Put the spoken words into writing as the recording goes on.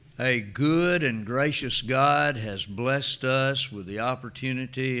A good and gracious God has blessed us with the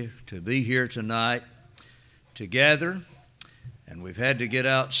opportunity to be here tonight together, and we've had to get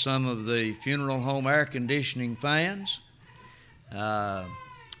out some of the funeral home air conditioning fans. I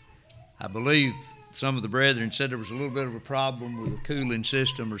believe some of the brethren said there was a little bit of a problem with the cooling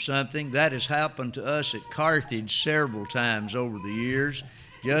system or something. That has happened to us at Carthage several times over the years.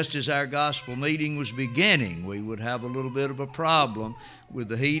 Just as our gospel meeting was beginning, we would have a little bit of a problem with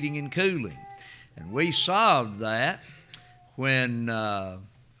the heating and cooling. And we solved that when a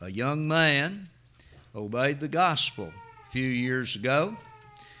young man obeyed the gospel a few years ago.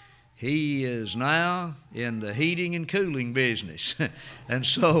 He is now in the heating and cooling business. And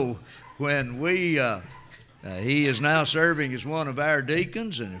so when he is now serving as one of our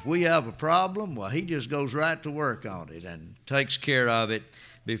deacons, and if we have a problem, well, he just goes right to work on it and takes care of it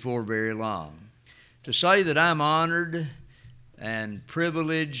before very long. To say that I'm honored and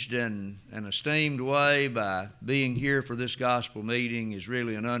privileged in an esteemed way by being here for this gospel meeting is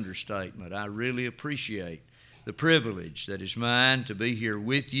really an understatement. I really appreciate the privilege that is mine to be here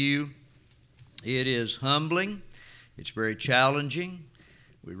with you. It is humbling. It's very challenging.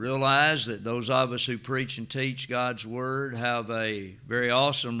 We realize that those of us who preach and teach God's Word have a very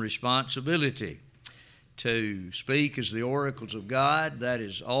awesome responsibility to speak as the oracles of God. That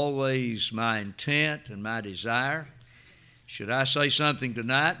is always my intent and my desire. Should I say something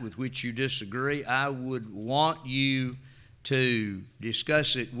tonight with which you disagree, I would want you to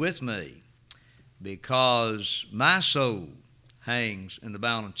discuss it with me, because my soul hangs in the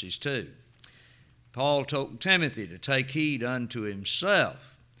balances too. Paul told Timothy to take heed unto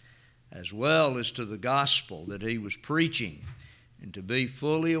himself as well as to the gospel that he was preaching, and to be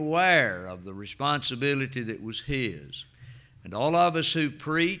fully aware of the responsibility that was his. And all of us who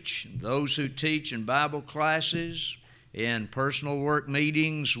preach, and those who teach in Bible classes, in personal work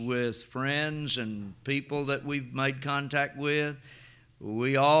meetings with friends and people that we've made contact with,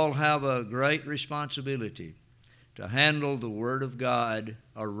 we all have a great responsibility to handle the Word of God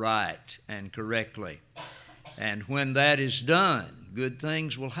aright and correctly. And when that is done, good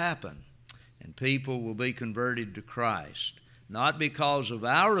things will happen, and people will be converted to Christ. Not because of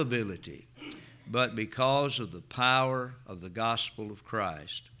our ability, but because of the power of the gospel of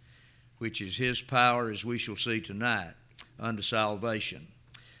Christ, which is His power, as we shall see tonight, unto salvation.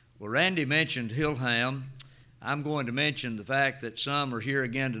 Well, Randy mentioned Hillham. I'm going to mention the fact that some are here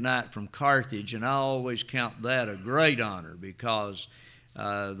again tonight from Carthage, and I always count that a great honor, because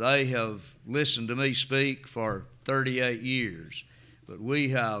they have listened to me speak for 38 years. But we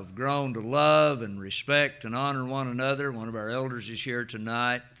have grown to love and respect and honor one another. One of our elders is here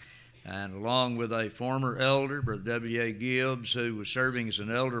tonight, and along with a former elder, Brother W.A. Gibbs, who was serving as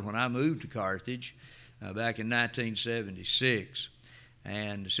an elder when I moved to Carthage back in 1976.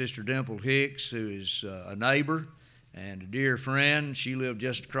 And Sister Dimple Hicks, who is a neighbor and a dear friend. She lived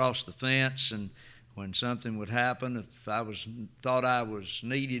just across the fence, and when something would happen, if I thought I was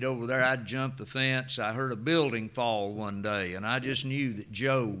needed over there, I'd jump the fence. I heard a building fall one day, and I just knew that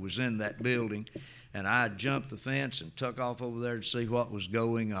Joe was in that building, and I jumped the fence and took off over there to see what was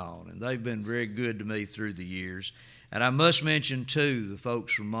going on. And they've been very good to me through the years. And I must mention, too, the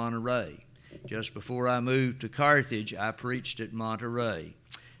folks from Monterey. Just before I moved to Carthage, I preached at Monterey,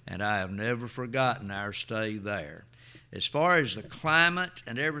 and I have never forgotten our stay there. As far as the climate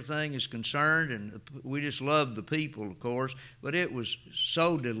and everything is concerned, and we just love the people, of course, but it was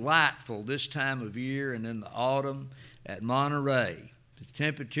so delightful this time of year and in the autumn at Monterey. The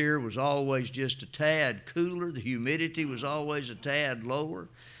temperature was always just a tad cooler, the humidity was always a tad lower,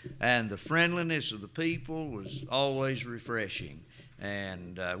 and the friendliness of the people was always refreshing.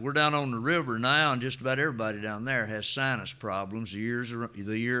 And we're down on the river now, and just about everybody down there has sinus problems the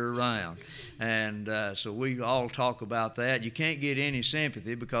year around. And so we all talk about that. You can't get any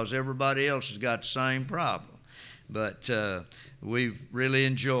sympathy because everybody else has got the same problem. But we've really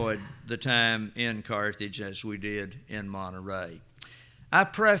enjoyed the time in Carthage as we did in Monterey. I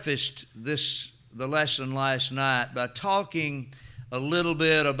prefaced the lesson last night by talking a little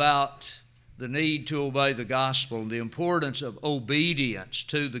bit about the need to obey the gospel and the importance of obedience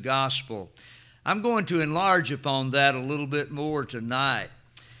to the gospel. I'm going to enlarge upon that a little bit more tonight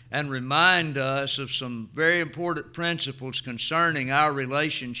and remind us of some very important principles concerning our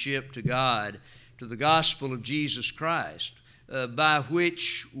relationship to God, to the gospel of Jesus Christ, by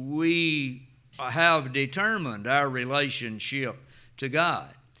which we have determined our relationship to God.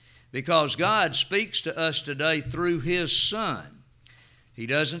 Because God speaks to us today through His Son. He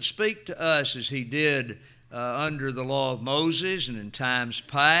doesn't speak to us as He did under the law of Moses and in times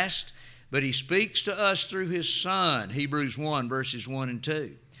past, but He speaks to us through His Son, Hebrews 1, verses 1 and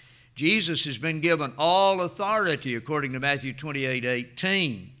 2. Jesus has been given all authority according to Matthew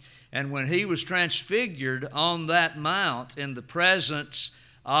 28:18. And when he was transfigured on that mount in the presence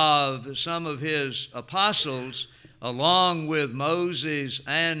of some of his apostles, along with Moses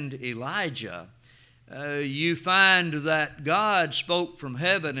and Elijah, you find that God spoke from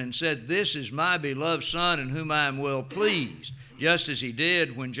heaven and said, "This is my beloved Son in whom I am well pleased," just as he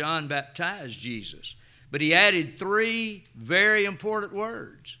did when John baptized Jesus. But he added three very important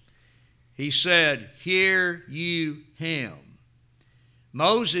words. He said, "Hear you him."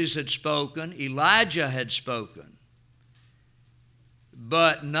 Moses had spoken, Elijah had spoken,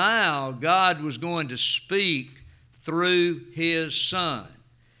 but now God was going to speak through his Son.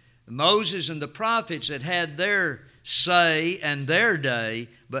 Moses and the prophets had had their say and their day,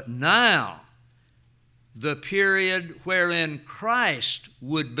 but now the period wherein Christ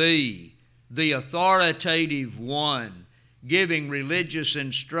would be the authoritative one giving religious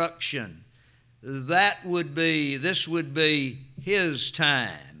instruction, this would be his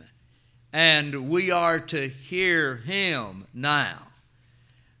time, and we are to hear him now.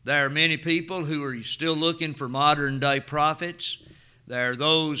 There are many people who are still looking for modern day prophets. There are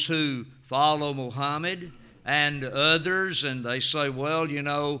those who follow Muhammad and others, and they say, well,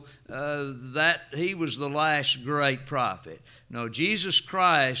 that he was the last great prophet. No, Jesus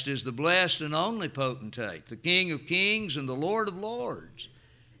Christ is the blessed and only potentate, the King of kings and the Lord of lords.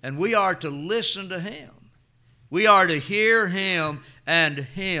 And we are to listen to him. We are to hear him and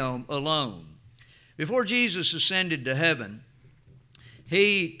him alone. Before Jesus ascended to heaven,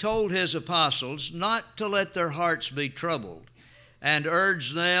 he told his apostles not to let their hearts be troubled and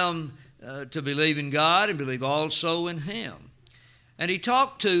urged them to believe in God and believe also in him. And he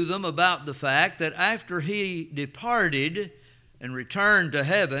talked to them about the fact that after he departed and returned to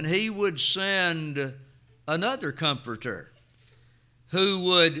heaven, he would send another comforter who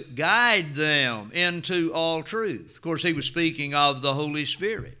would guide them into all truth. Of course, he was speaking of the Holy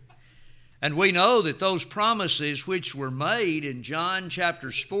Spirit. And we know that those promises which were made in John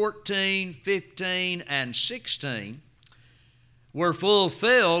chapters 14, 15, and 16 were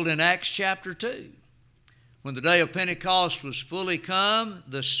fulfilled in Acts chapter 2. When the day of Pentecost was fully come,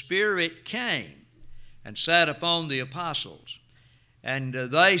 the Spirit came and sat upon the apostles. And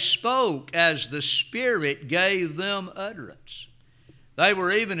they spoke as the Spirit gave them utterance. They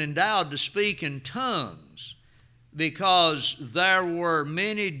were even endowed to speak in tongues because there were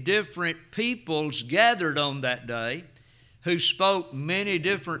many different peoples gathered on that day who spoke many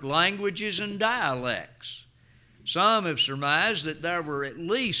different languages and dialects. Some have surmised that there were at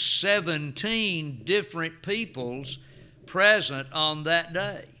least 17 different peoples present on that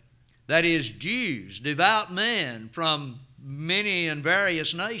day. That is, Jews, devout men from many and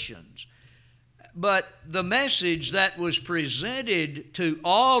various nations. But the message that was presented to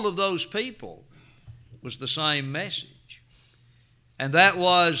all of those people was the same message. And that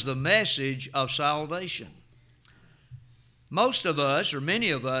was the message of salvation. Most of us, or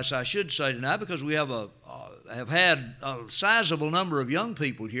many of us, I should say tonight, because we have had a sizable number of young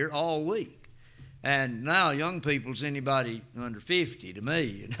people here all week. And now young people's anybody under 50 to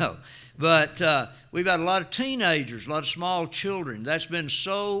me, But we've got a lot of teenagers, a lot of small children. That's been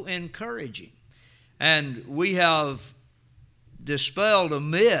so encouraging. And we have dispelled a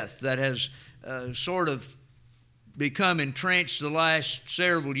myth that has sort of become entrenched the last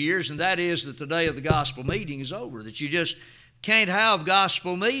several years, and that is that the day of the gospel meeting is over, that you just can't have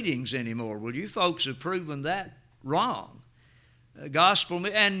gospel meetings anymore. Well, you folks have proven that wrong.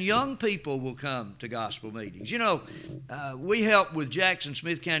 And young people will come to gospel meetings. We helped with Jackson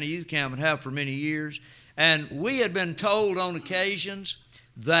Smith County Youth Camp and have for many years, and we had been told on occasions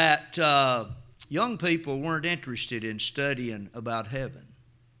that young people weren't interested in studying about heaven.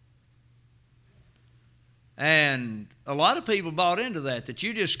 And a lot of people bought into that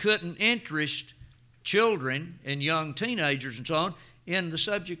you just couldn't interest children and young teenagers and so on in the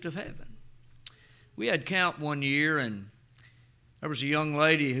subject of heaven. We had camp one year, and there was a young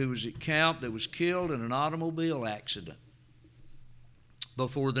lady who was at camp that was killed in an automobile accident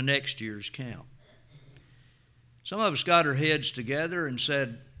before the next year's camp. Some of us got our heads together and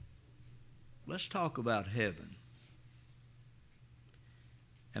said, let's talk about heaven.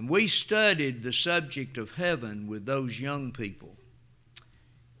 And we studied the subject of heaven with those young people.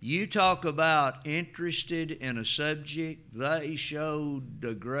 You talk about interested in a subject, they showed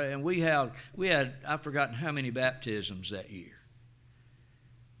the great, and we had, I've forgotten how many baptisms that year.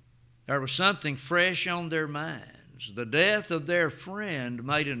 There was something fresh on their minds. The death of their friend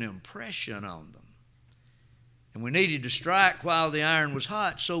made an impression on them. And we needed to strike while the iron was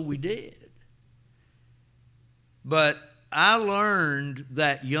hot, so we did. But I learned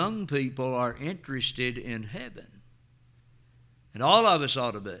that young people are interested in heaven. And all of us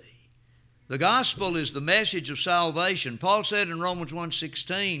ought to be. The gospel is the message of salvation. Paul said in Romans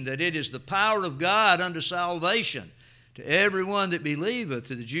 1:16 that it is the power of God unto salvation to everyone that believeth,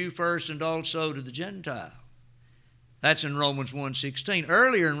 to the Jew first and also to the Gentile. That's in Romans 1:16.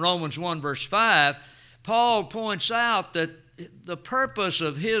 Earlier in Romans 1 verse 5, Paul points out that the purpose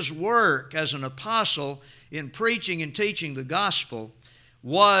of his work as an apostle in preaching and teaching the gospel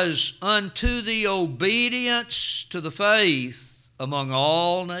was unto the obedience to the faith among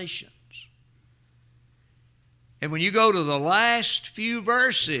all nations. And when you go to the last few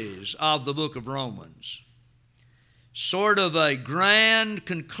verses of the book of Romans, sort of a grand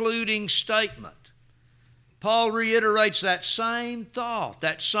concluding statement, Paul reiterates that same thought,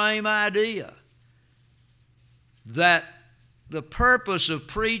 that same idea, that the purpose of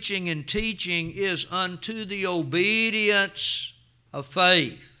preaching and teaching is unto the obedience of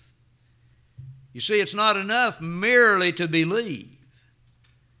faith. You see, it's not enough merely to believe.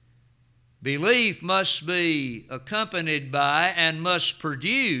 Belief must be accompanied by and must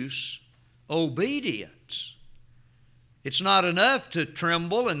produce obedience. It's not enough to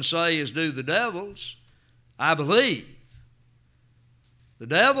tremble and say, as do the devils, I believe. The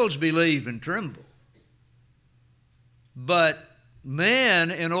devils believe and tremble. But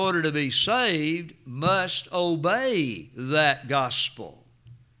men, in order to be saved, must obey that gospel.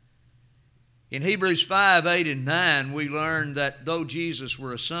 In Hebrews 5, 8, and 9, we learn that though Jesus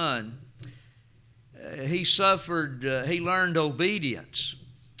were a son, he learned obedience,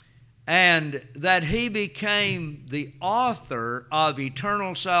 and that he became the author of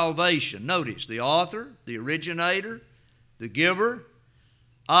eternal salvation. Notice, the author, the originator, the giver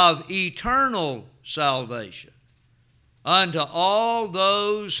of eternal salvation unto all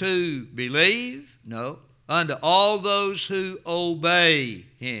those who believe, unto all those who obey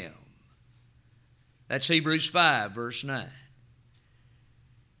him. That's Hebrews 5, verse 9.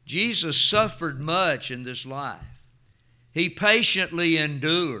 Jesus suffered much in this life. He patiently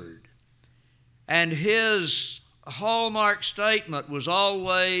endured. And his hallmark statement was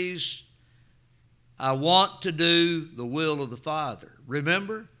always, I want to do the will of the Father.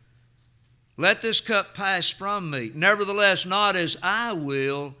 Remember? Let this cup pass from me. Nevertheless, not as I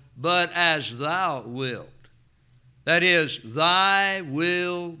will, but as thou wilt. That is, thy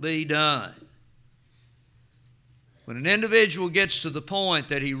will be done. When an individual gets to the point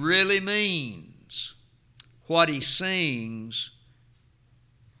that he really means what he sings,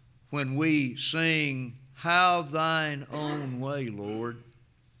 when we sing, have thine own way, Lord,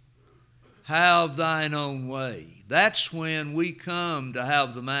 have thine own way, that's when we come to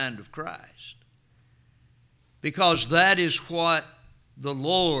have the mind of Christ. Because that is what the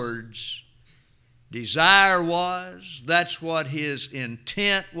Lord's desire was. That's what his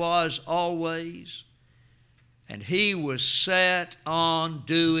intent was always. And he was set on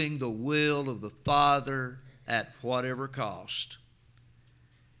doing the will of the Father at whatever cost.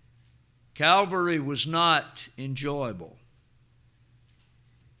 Calvary was not enjoyable.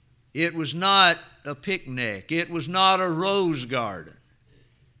 It was not a picnic. It was not a rose garden.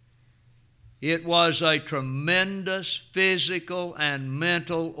 It was a tremendous physical and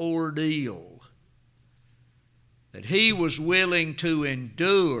mental ordeal that he was willing to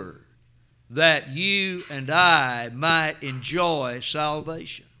endure, that you and I might enjoy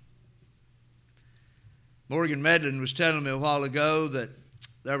salvation. Morgan Medlin was telling me a while ago that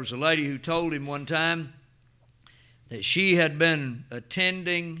there was a lady who told him one time that she had been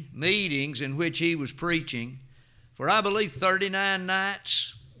attending meetings in which he was preaching for, I believe, 39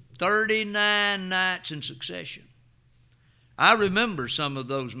 nights. 39 nights in succession. I remember some of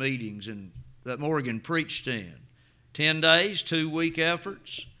those meetings that Morgan preached in. 10 days, 2-week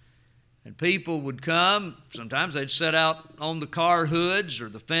efforts. And people would come. Sometimes they'd sit out on the car hoods or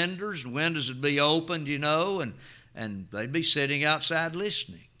the fenders, and windows would be opened, and they'd be sitting outside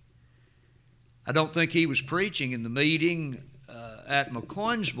listening. I don't think he was preaching in the meeting at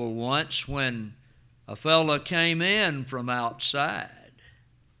McCoynesville once when a fella came in from outside,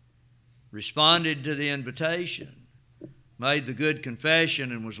 responded to the invitation, made the good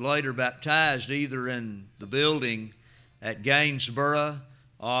confession, and was later baptized either in the building at Gainesboro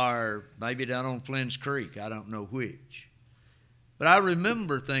or maybe down on Flynn's Creek. I don't know which. But I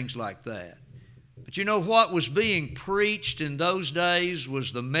remember things like that. But you know what was being preached in those days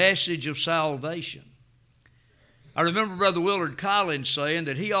was the message of salvation. I remember Brother Willard Collins saying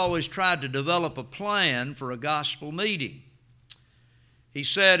that he always tried to develop a plan for a gospel meeting. He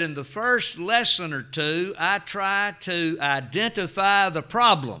said, in the first lesson or two, I try to identify the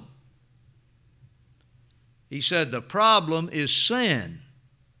problem. He said the problem is sin.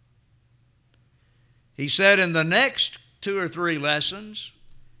 He said in the next 2 or 3 lessons,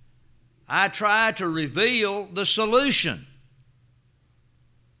 I try to reveal the solution.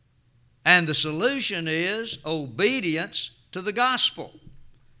 And the solution is obedience to the gospel.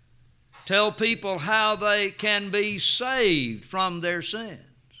 Tell people how they can be saved from their sins.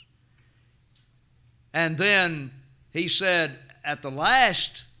 And then he said at the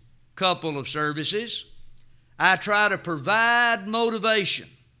last couple of services, I try to provide motivation.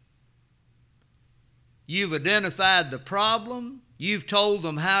 You've identified the problem. You've told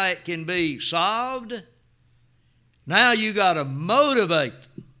them how it can be solved. Now you got to motivate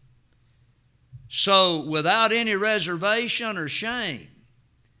them. So without any reservation or shame,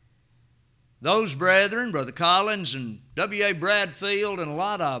 those brethren, Brother Collins and W.A. Bradfield and a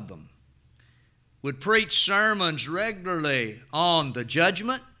lot of them, would preach sermons regularly on the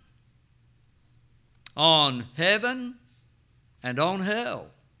judgment, on heaven, and on hell.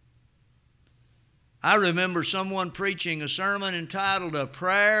 I remember someone preaching a sermon entitled A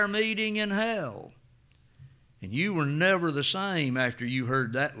Prayer Meeting in Hell, and you were never the same after you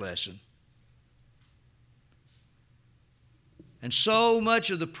heard that lesson. And so much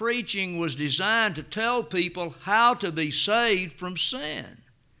of the preaching was designed to tell people how to be saved from sin.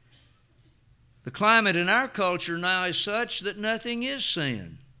 The climate in our culture now is such that nothing is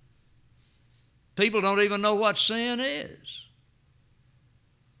sin. People don't even know what sin is.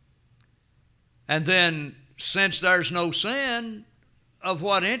 And then, since there's no sin, of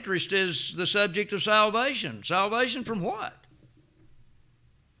what interest is the subject of salvation? Salvation from what?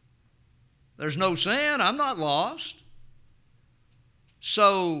 There's no sin, I'm not lost.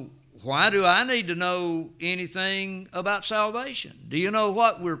 So why do I need to know anything about salvation? Do you know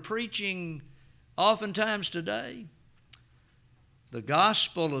what we're preaching oftentimes today? The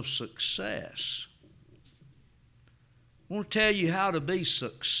gospel of success. I want to tell you how to be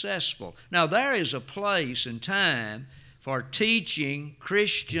successful. Now, there is a place and time for teaching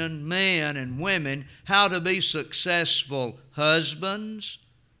Christian men and women how to be successful husbands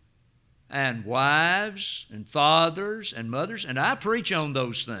and wives and fathers and mothers, and I preach on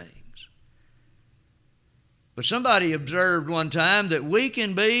those things. But somebody observed one time that we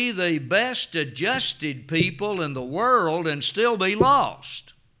can be the best adjusted people in the world and still be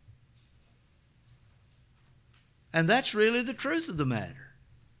lost. And that's really the truth of the matter.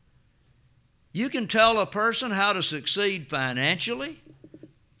 You can tell a person how to succeed financially,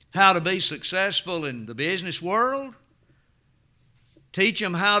 how to be successful in the business world, teach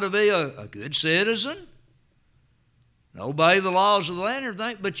them how to be a good citizen, and obey the laws of the land and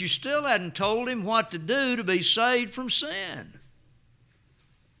everything, but you still hadn't told him what to do to be saved from sin.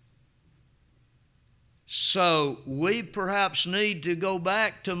 So we perhaps need to go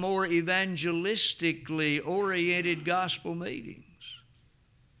back to more evangelistically oriented gospel meetings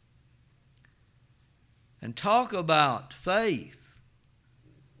and talk about faith,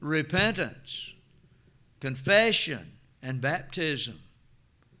 repentance, confession, and baptism,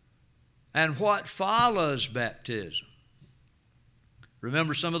 and what follows baptism.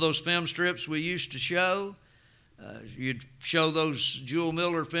 Remember some of those film strips we used to show? You'd show those Jewel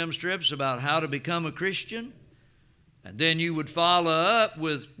Miller film strips about how to become a Christian, and then you would follow up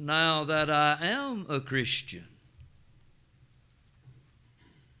with, now that I am a Christian.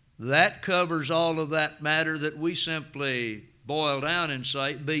 That covers all of that matter that we simply boil down and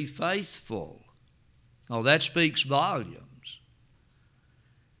say, be faithful. Oh, that speaks volumes.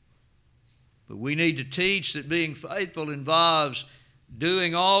 But we need to teach that being faithful involves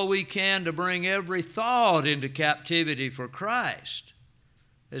doing all we can to bring every thought into captivity for Christ,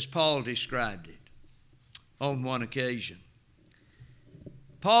 as Paul described it on one occasion.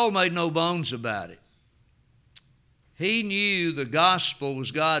 Paul made no bones about it. He knew the gospel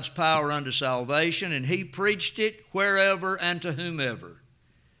was God's power unto salvation, and he preached it wherever and to whomever.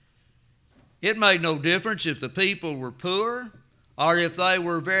 It made no difference if the people were poor or if they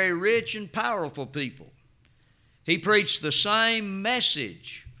were very rich and powerful people. He preached the same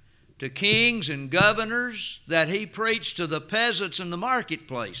message to kings and governors that he preached to the peasants in the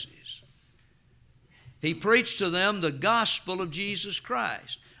marketplaces. He preached to them the gospel of Jesus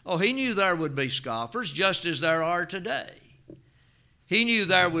Christ. Oh, he knew there would be scoffers, just as there are today. He knew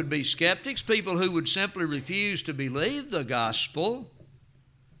there would be skeptics, people who would simply refuse to believe the gospel.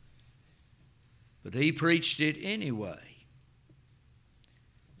 But he preached it anyway.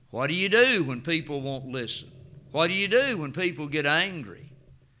 What do you do when people won't listen? What do you do when people get angry?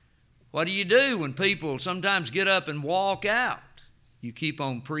 What do you do when people sometimes get up and walk out? You keep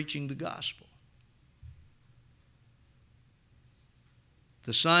on preaching the gospel.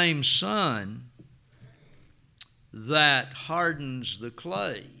 The same sun that hardens the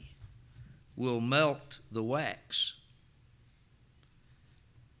clay will melt the wax.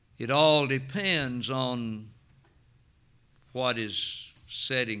 It all depends on what is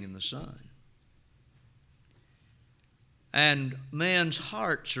setting in the sun. And men's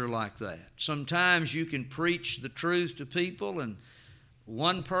hearts are like that. Sometimes you can preach the truth to people, and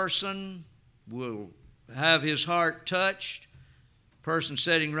one person will have his heart touched. The person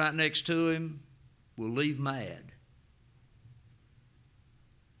sitting right next to him will leave mad.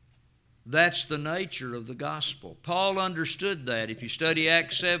 That's the nature of the gospel. Paul understood that. If you study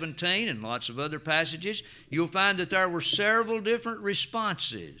Acts 17 and lots of other passages, you'll find that there were several different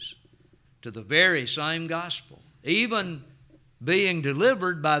responses to the very same gospel, even being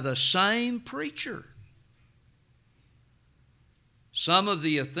delivered by the same preacher. Some of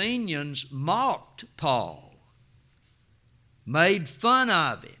the Athenians mocked Paul, made fun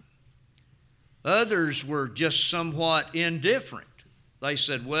of him. Others were just somewhat indifferent. They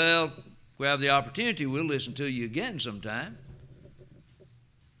said, well, if we have the opportunity, we'll listen to you again sometime.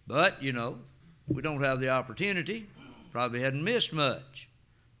 But, we don't have the opportunity. Probably hadn't missed much.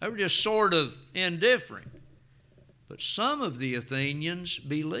 They were just sort of indifferent. But some of the Athenians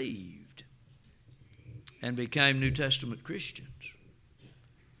believed and became New Testament Christians.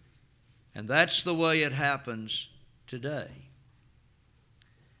 And that's the way it happens today.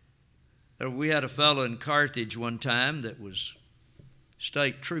 We had a fellow in Carthage one time that was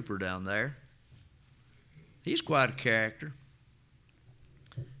state trooper down there. He's quite a character.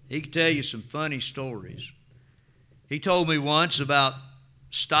 He could tell you some funny stories. He told me once about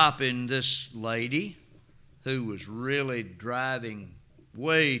stopping this lady who was really driving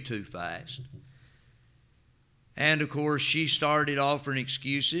way too fast. And, of course, she started offering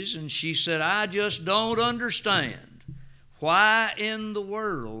excuses, and she said, I just don't understand why in the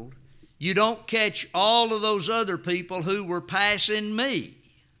world you don't catch all of those other people who were passing me.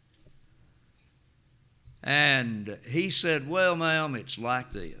 And he said, well, ma'am, it's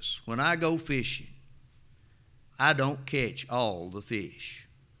like this. When I go fishing, I don't catch all the fish.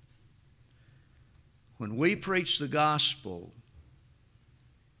 When we preach the gospel,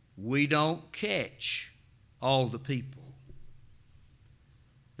 we don't catch all the people.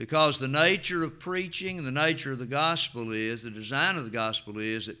 Because the nature of preaching and the nature of the gospel is, the design of the gospel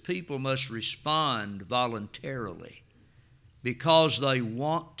is that people must respond voluntarily because they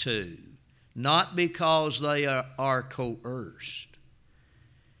want to, not because they are coerced.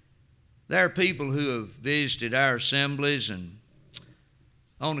 There are people who have visited our assemblies, and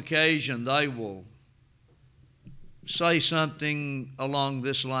on occasion they will say something along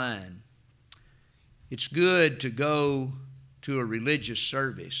this line. It's good to go to a religious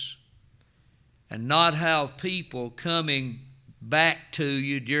service and not have people coming back to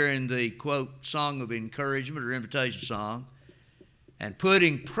you during the, quote, song of encouragement or invitation song and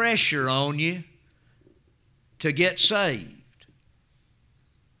putting pressure on you to get saved.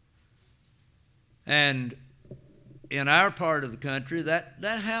 And in our part of the country, that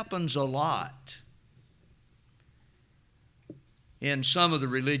happens a lot in some of the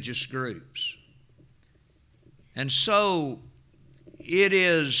religious groups. And so it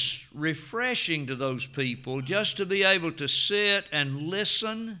is refreshing to those people just to be able to sit and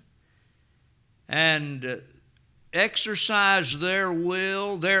listen and exercise their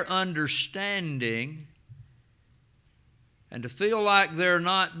will, their understanding, and to feel like they're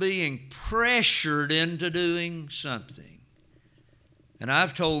not being pressured into doing something. And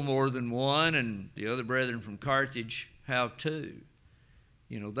I've told more than one, and the other brethren from Carthage have too.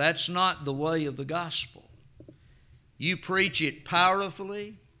 That's not the way of the gospel. You preach it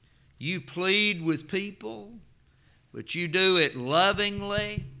powerfully, you plead with people, but you do it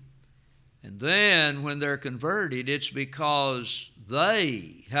lovingly. And then when they're converted, it's because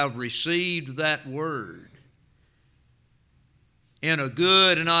they have received that word in a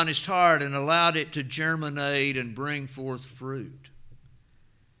good and honest heart and allowed it to germinate and bring forth fruit.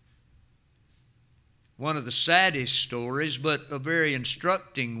 One of the saddest stories, but a very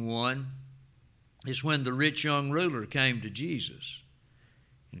instructing one, is when the rich young ruler came to Jesus,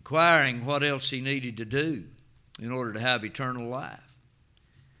 inquiring what else he needed to do in order to have eternal life.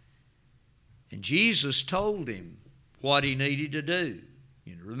 And Jesus told him what he needed to do.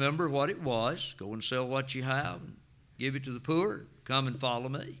 Remember what it was. Go and sell what you have and give it to the poor. Come and follow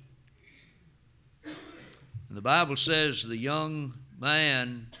me. And the Bible says the young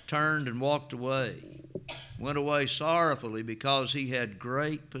man turned and walked away, went away sorrowfully because he had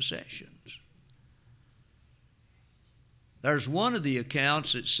great possessions. There's one of the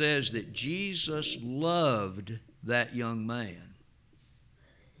accounts that says that Jesus loved that young man.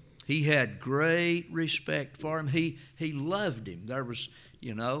 He had great respect for him. He loved him. There was,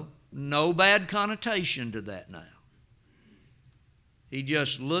 no bad connotation to that now. He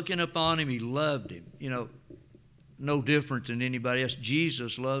just looking upon him, he loved him. No different than anybody else.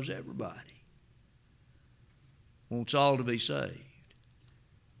 Jesus loves everybody. Wants all to be saved.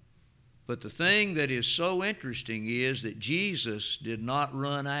 But the thing that is so interesting is that Jesus did not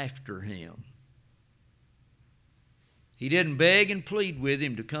run after him. He didn't beg and plead with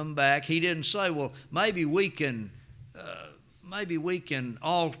him to come back. He didn't say, well, maybe we can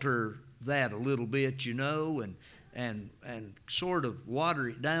alter that a little bit, and sort of water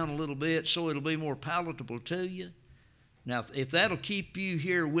it down a little bit so it'll be more palatable to you. Now, if that'll keep you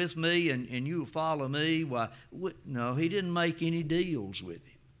here with me and you'll follow me, no, he didn't make any deals with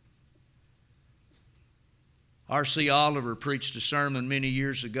him. R.C. Oliver preached a sermon many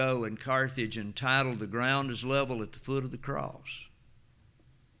years ago in Carthage entitled, "The Ground is Level at the Foot of the Cross."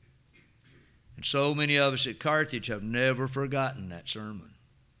 And so many of us at Carthage have never forgotten that sermon.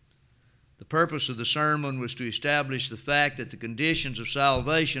 The purpose of the sermon was to establish the fact that the conditions of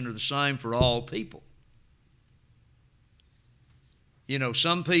salvation are the same for all people.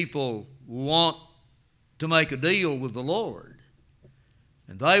 Some people want to make a deal with the Lord,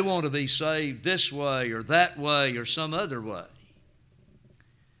 and they want to be saved this way or that way or some other way.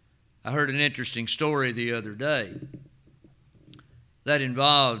 I heard an interesting story the other day that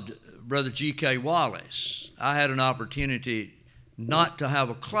involved Brother G.K. Wallace. I had an opportunity not to have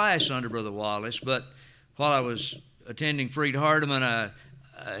a class under Brother Wallace, but while I was attending Freed Hardeman,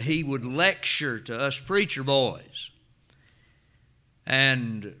 he would lecture to us preacher boys.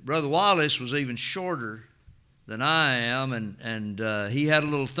 And Brother Wallace was even shorter than I am, and he had a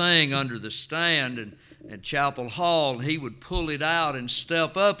little thing under the stand in Chapel Hall, and he would pull it out and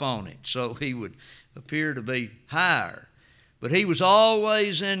step up on it, so he would appear to be higher. But he was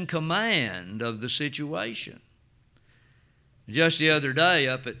always in command of the situation. Just the other day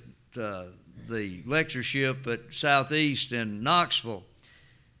up at the lectureship at Southeast in Knoxville,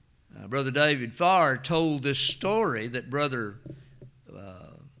 Brother David Farr told this story that Brother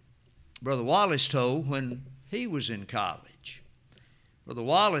Wallace told when he was in college. Brother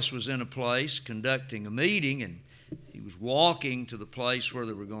Wallace was in a place conducting a meeting, and he was walking to the place where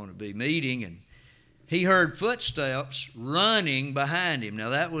they were going to be meeting, and he heard footsteps running behind him. Now,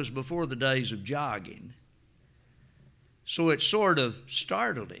 that was before the days of jogging. So it sort of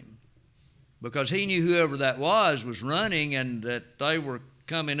startled him because he knew whoever that was running and that they were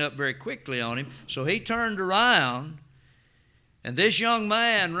coming up very quickly on him. So he turned around, and this young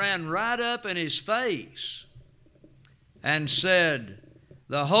man ran right up in his face and said,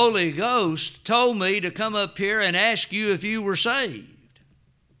 "The Holy Ghost told me to come up here and ask you if you were saved."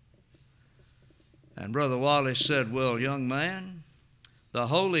 And Brother Wallace said, "Well, young man, the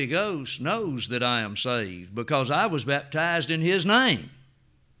Holy Ghost knows that I am saved because I was baptized in His name."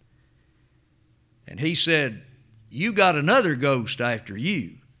 And he said, "You got another ghost after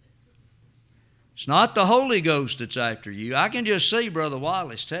you. It's not the Holy Ghost that's after you." I can just see Brother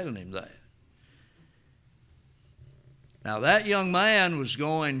Wallace telling him that. Now, that young man was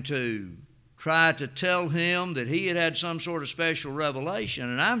going to try to tell him that he had had some sort of special revelation.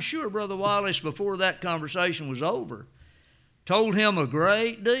 And I'm sure Brother Wallace, before that conversation was over, told him a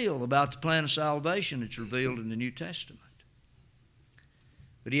great deal about the plan of salvation that's revealed in the New Testament.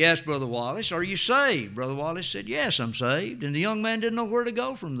 But he asked Brother Wallace, "Are you saved?" Brother Wallace said, "Yes, I'm saved." And the young man didn't know where to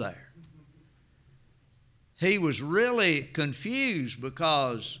go from there. He was really confused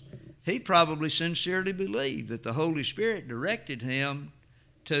because he probably sincerely believed that the Holy Spirit directed him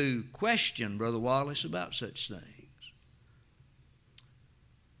to question Brother Wallace about such things.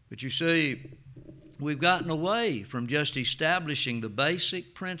 But you see, we've gotten away from just establishing the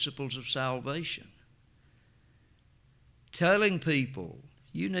basic principles of salvation. Telling people,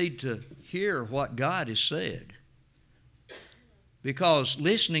 you need to hear what God has said. Because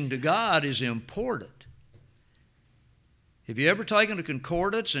listening to God is important. Have you ever taken a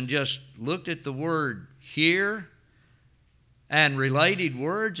concordance and just looked at the word "hear" and related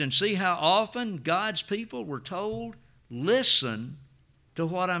words and see how often God's people were told, listen to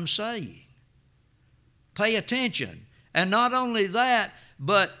what I'm saying. Pay attention. And not only that,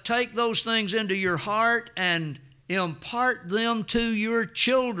 but take those things into your heart and impart them to your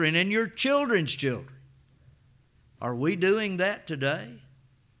children and your children's children. Are we doing that today?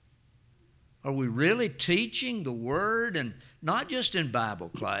 Are we really teaching the Word, and not just in Bible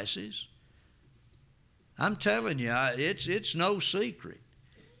classes? I'm telling you, it's no secret.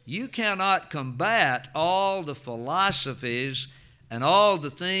 You cannot combat all the philosophies and all the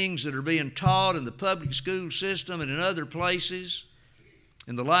things that are being taught in the public school system and in other places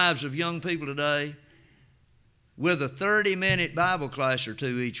in the lives of young people today with a 30-minute Bible class or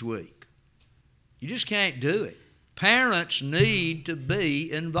two each week. You just can't do it. Parents need to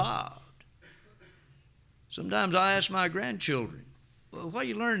be involved. Sometimes I ask my grandchildren, well, what are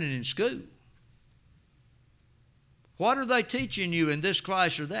you learning in school? What are they teaching you in this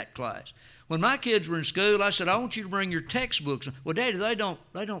class or that class? When my kids were in school, I said, I want you to bring your textbooks. Well, Daddy, they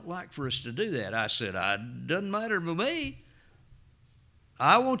don't like for us to do that. I said, it doesn't matter to me.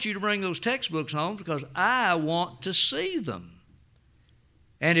 I want you to bring those textbooks home because I want to see them.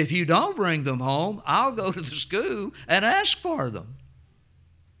 And if you don't bring them home, I'll go to the school and ask for them.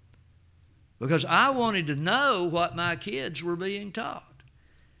 Because I wanted to know what my kids were being taught.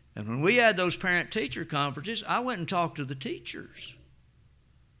 And when we had those parent-teacher conferences, I went and talked to the teachers.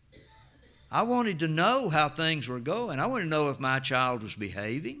 I wanted to know how things were going. I wanted to know if my child was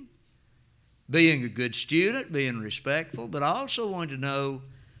behaving, being a good student, being respectful, but I also wanted to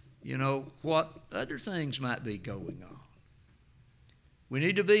know, what other things might be going on. We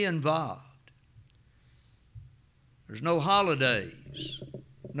need to be involved. There's no holidays,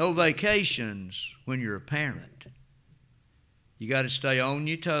 no vacations when you're a parent. You got to stay on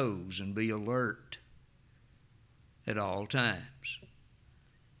your toes and be alert at all times.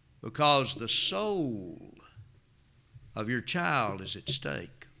 Because the soul of your child is at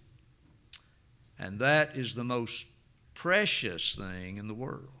stake. And that is the most precious thing in the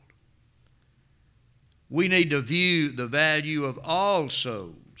world. We need to view the value of all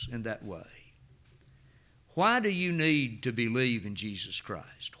souls in that way. Why do you need to believe in Jesus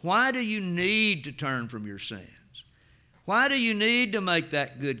Christ? Why do you need to turn from your sins? Why do you need to make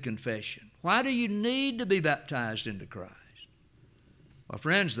that good confession? Why do you need to be baptized into Christ? Well,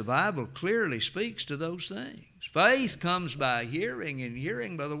 friends, the Bible clearly speaks to those things. Faith comes by hearing, and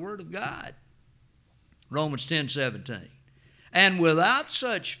hearing by the Word of God. Romans 10:17. And without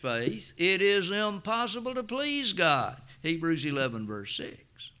such faith, it is impossible to please God. Hebrews 11, verse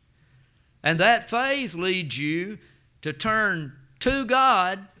 6. And that faith leads you to turn to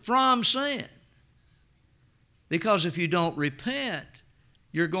God from sin. Because if you don't repent,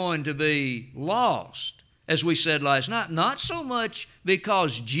 you're going to be lost. As we said last night, not so much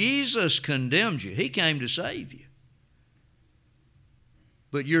because Jesus condemns you. He came to save you.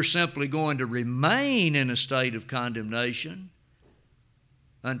 But you're simply going to remain in a state of condemnation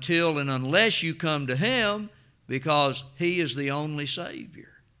until and unless you come to Him, because He is the only Savior.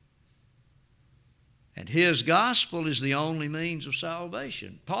 And His gospel is the only means of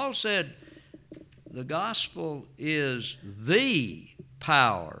salvation. Paul said the gospel is the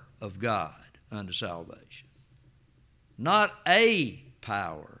power of God unto salvation. Not a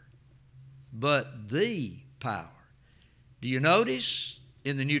power, but the power. Do you notice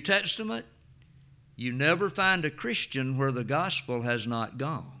in the New Testament, you never find a Christian where the gospel has not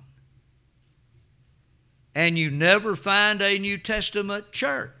gone. And you never find a New Testament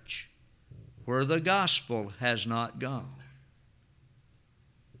church where the gospel has not gone.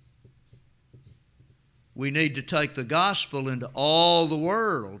 We need to take the gospel into all the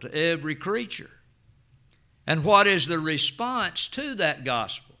world, to every creature. And what is the response to that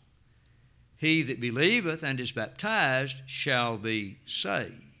gospel? He that believeth and is baptized shall be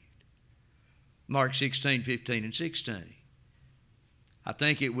saved. Mark 16, 15, and 16. I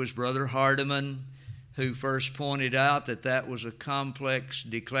think it was Brother Hardiman who first pointed out that was a complex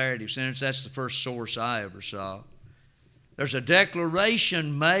declarative sentence. That's the first source I ever saw. There's a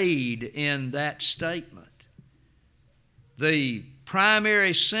declaration made in that statement. The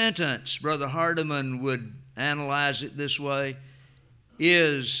primary sentence, Brother Hardiman would analyze it this way,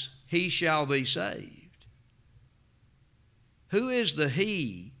 is he shall be saved. Who is the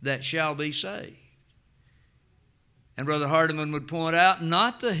he that shall be saved? And Brother Hardiman would point out,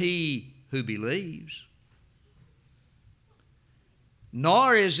 not the he who believes,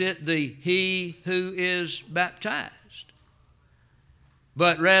 nor is it the he who is baptized,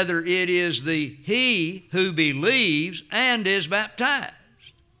 but rather it is the he who believes and is baptized.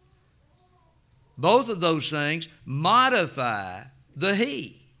 Both of those things modify the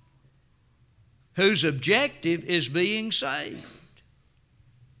he, whose objective is being saved.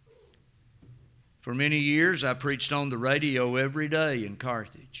 For many years, I preached on the radio every day in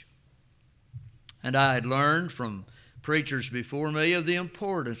Carthage. And I had learned from preachers before me of the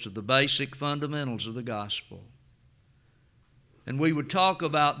importance of the basic fundamentals of the gospel. And we would talk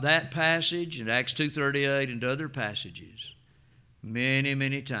about that passage in Acts 2:38 and other passages many,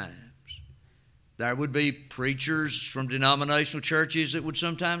 many times. There would be preachers from denominational churches that would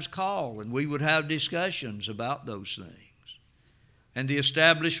sometimes call, and we would have discussions about those things and the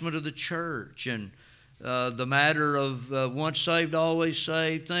establishment of the church and the matter of once saved, always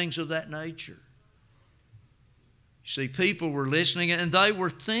saved, things of that nature. You see, people were listening and they were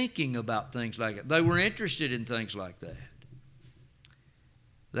thinking about things like that. They were interested in things like that.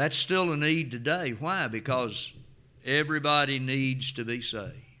 That's still a need today. Why? Because everybody needs to be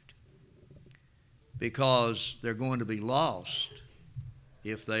saved. Because they're going to be lost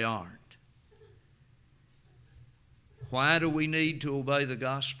if they aren't. Why do we need to obey the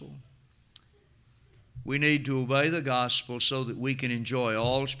gospel? We need to obey the gospel so that we can enjoy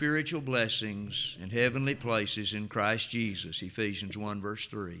all spiritual blessings in heavenly places in Christ Jesus, Ephesians 1 verse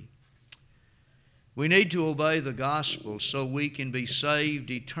 3. We need to obey the gospel so we can be saved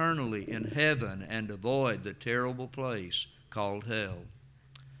eternally in heaven and avoid the terrible place called hell.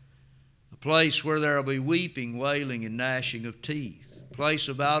 A place where there will be weeping, wailing, and gnashing of teeth. A place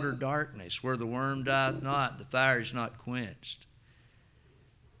of outer darkness where the worm dieth not, the fire is not quenched.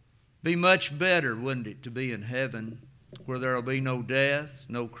 Be much better, wouldn't it, to be in heaven where there will be no death,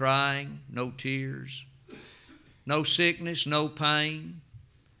 no crying, no tears, no sickness, no pain.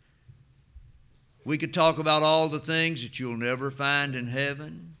 We could talk about all the things that you'll never find in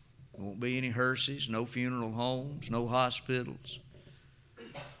heaven. There won't be any hearses, no funeral homes, no hospitals.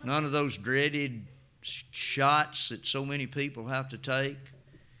 None of those dreaded shots that so many people have to take.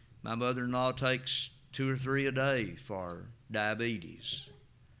 My mother-in-law takes 2 or 3 a day for diabetes.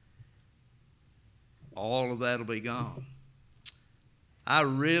 All of that will be gone. I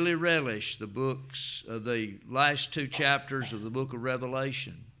really relish the last 2 chapters of the book of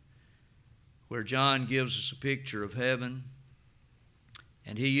Revelation, where John gives us a picture of heaven,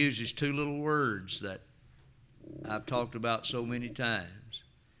 and he uses 2 little words that I've talked about so many times.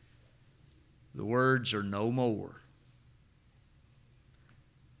 The words are no more.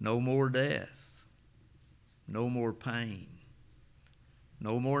 No more death. No more pain.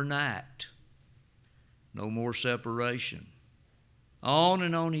 No more night. No more separation. On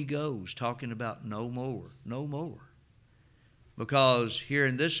and on he goes, talking about no more, no more. Because here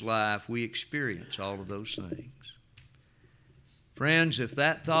in this life we experience all of those things. Friends, if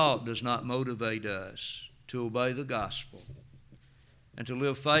that thought does not motivate us to obey the gospel and to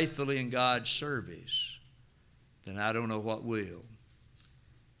live faithfully in God's service, then I don't know what will.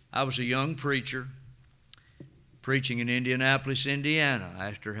 I was a young preacher preaching in Indianapolis, Indiana,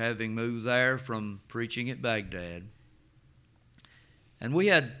 after having moved there from preaching at Baghdad. And we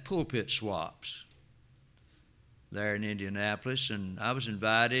had pulpit swaps there in Indianapolis, and I was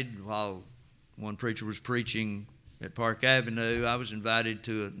invited, while one preacher was preaching at Park Avenue, I was invited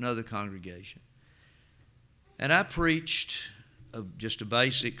to another congregation. And I preached just a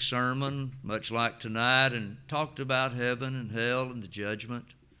basic sermon, much like tonight, and talked about heaven and hell and the judgment.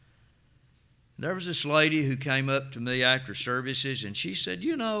 There was this lady who came up to me after services, and she said,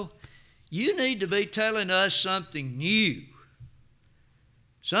 you need to be telling us something new,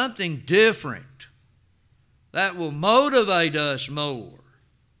 something different that will motivate us more.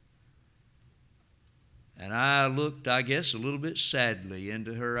 And I looked, I guess, a little bit sadly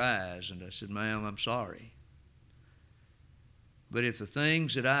into her eyes, and I said, ma'am, I'm sorry. But if the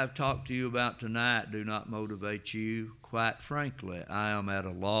things that I've talked to you about tonight do not motivate you, quite frankly, I am at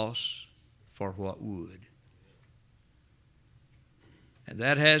a loss for what would. And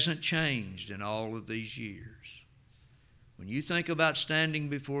that hasn't changed in all of these years. When you think about standing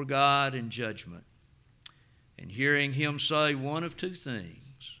before God in judgment and hearing Him say one of 2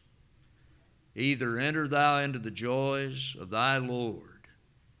 things, either enter thou into the joys of thy Lord,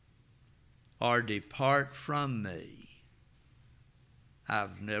 or depart from me,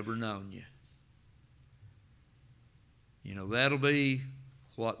 I've never known you. That'll be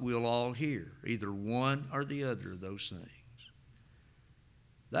what we'll all hear, either one or the other of those things.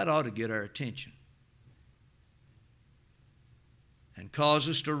 That ought to get our attention and cause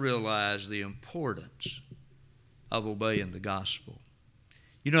us to realize the importance of obeying the gospel.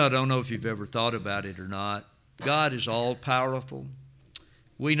 I don't know if you've ever thought about it or not. God is all-powerful.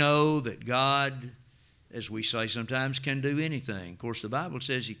 We know that God, as we say sometimes, can do anything. Of course, the Bible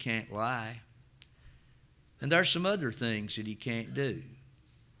says He can't lie. And there's some other things that He can't do.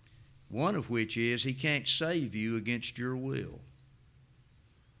 One of which is He can't save you against your will.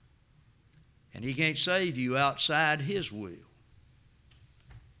 And He can't save you outside His will.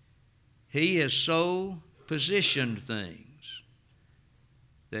 He has so positioned things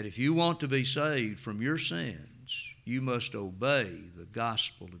that if you want to be saved from your sins, you must obey the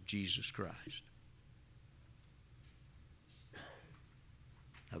gospel of Jesus Christ.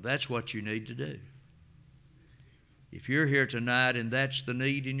 Now that's what you need to do. If you're here tonight and that's the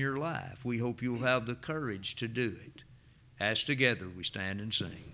need in your life, we hope you'll have the courage to do it. As together we stand and sing.